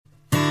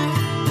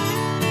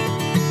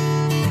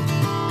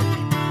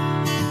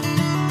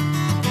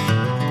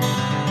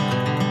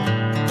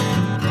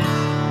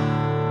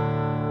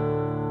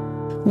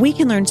We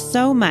can learn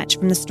so much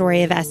from the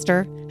story of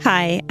Esther.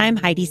 Hi, I'm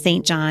Heidi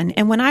St. John,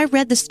 and when I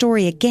read the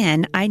story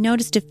again, I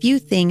noticed a few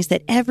things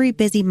that every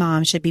busy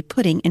mom should be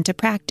putting into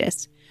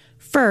practice.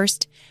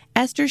 First,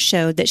 Esther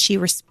showed that she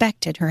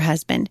respected her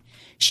husband.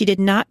 She did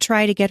not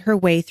try to get her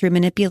way through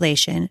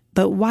manipulation,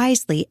 but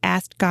wisely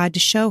asked God to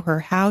show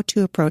her how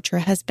to approach her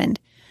husband.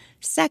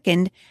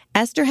 Second,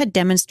 Esther had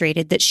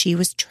demonstrated that she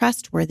was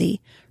trustworthy.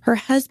 Her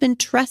husband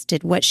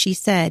trusted what she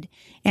said,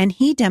 and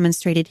he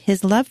demonstrated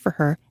his love for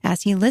her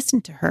as he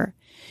listened to her.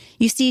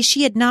 You see,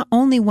 she had not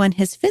only won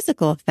his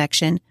physical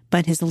affection,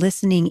 but his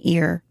listening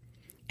ear.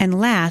 And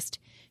last,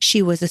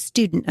 she was a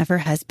student of her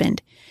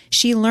husband.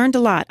 She learned a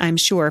lot, I'm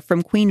sure,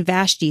 from Queen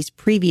Vashti's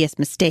previous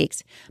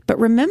mistakes. But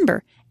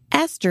remember,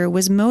 Esther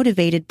was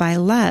motivated by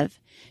love.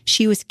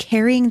 She was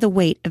carrying the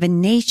weight of a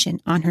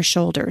nation on her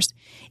shoulders.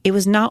 It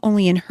was not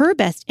only in her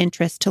best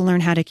interest to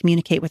learn how to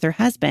communicate with her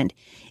husband,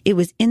 it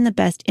was in the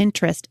best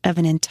interest of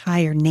an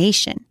entire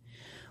nation.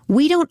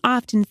 We don't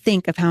often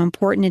think of how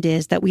important it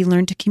is that we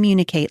learn to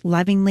communicate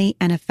lovingly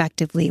and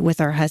effectively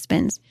with our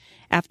husbands.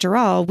 After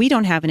all, we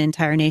don't have an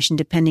entire nation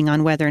depending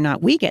on whether or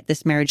not we get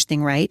this marriage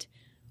thing right.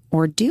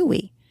 Or do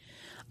we?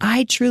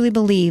 I truly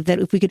believe that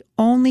if we could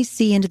only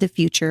see into the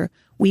future,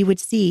 we would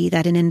see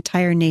that an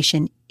entire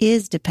nation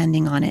is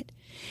depending on it.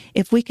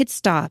 If we could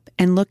stop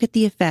and look at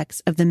the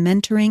effects of the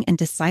mentoring and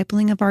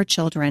discipling of our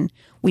children,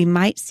 we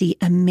might see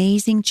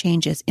amazing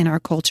changes in our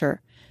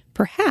culture.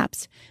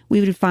 Perhaps we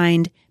would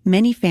find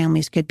many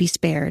families could be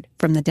spared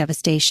from the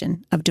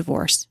devastation of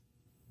divorce.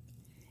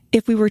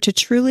 If we were to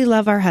truly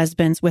love our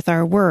husbands with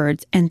our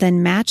words and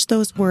then match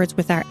those words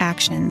with our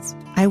actions,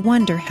 I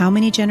wonder how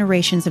many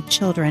generations of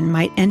children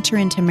might enter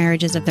into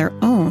marriages of their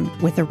own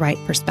with the right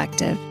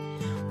perspective.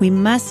 We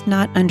must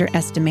not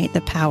underestimate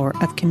the power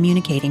of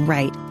communicating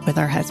right with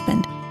our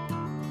husband.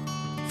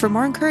 For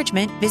more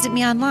encouragement, visit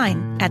me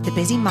online at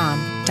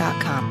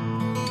thebusymom.com.